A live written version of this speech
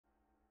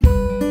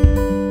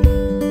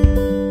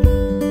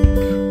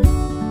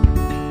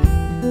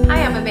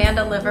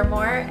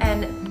Livermore,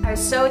 and I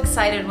was so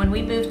excited when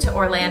we moved to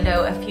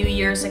Orlando a few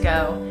years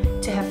ago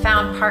to have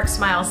found Park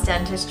Smiles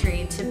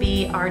Dentistry to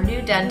be our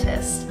new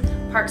dentist.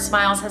 Park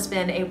Smiles has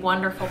been a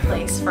wonderful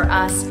place for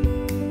us.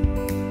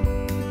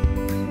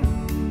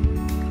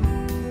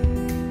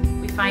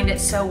 We find it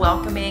so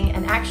welcoming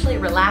and actually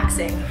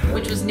relaxing,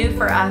 which was new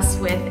for us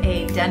with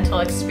a dental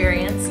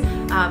experience.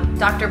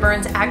 Dr.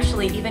 Byrnes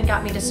actually even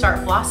got me to start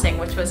flossing,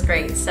 which was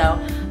great. So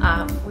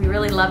we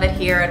really love it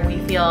here and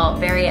we feel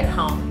very at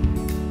home.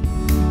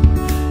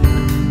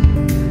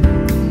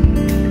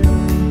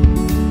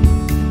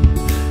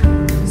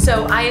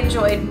 So I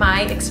enjoyed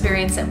my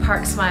experience at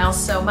Park Smiles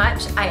so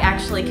much, I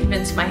actually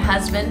convinced my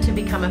husband to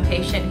become a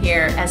patient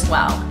here as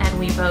well, and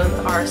we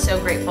both are so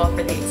grateful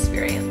for the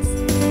experience.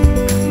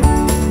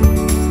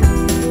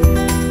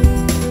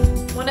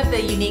 One of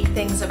the unique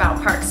things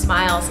about Park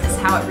Smiles is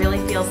how it really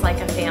feels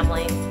like a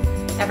family.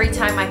 Every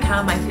time I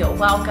come, I feel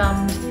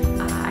welcomed.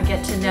 I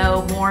get to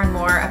know more and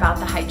more about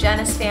the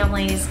hygienist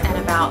families and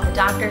about the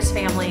doctors'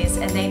 families,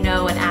 and they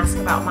know and ask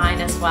about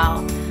mine as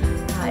well.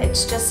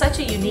 It's just such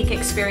a unique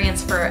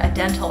experience for a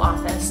dental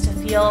office to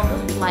feel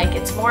like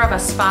it's more of a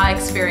spa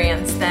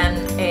experience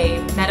than a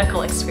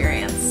medical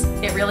experience.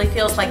 It really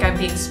feels like I'm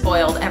being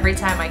spoiled every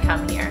time I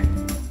come here.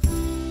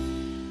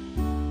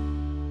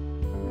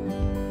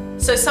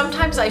 So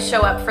sometimes I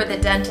show up for the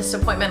dentist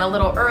appointment a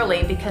little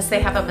early because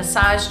they have a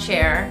massage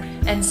chair,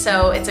 and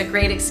so it's a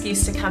great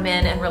excuse to come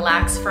in and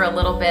relax for a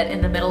little bit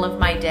in the middle of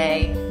my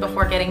day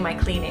before getting my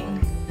cleaning.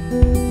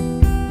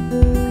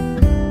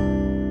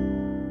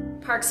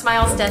 Park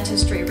Smiles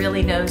Dentistry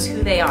really knows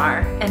who they are,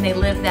 and they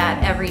live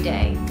that every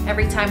day.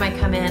 Every time I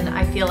come in,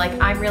 I feel like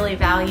I'm really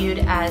valued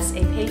as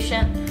a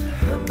patient,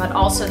 but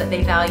also that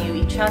they value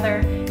each other,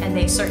 and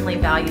they certainly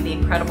value the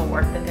incredible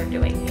work that they're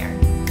doing here.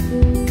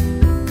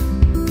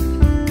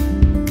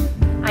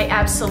 I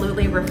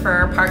absolutely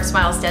refer Park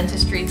Smiles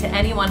Dentistry to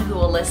anyone who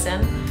will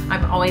listen.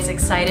 I'm always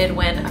excited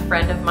when a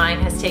friend of mine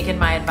has taken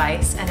my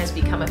advice and has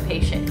become a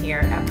patient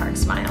here at Park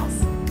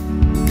Smiles.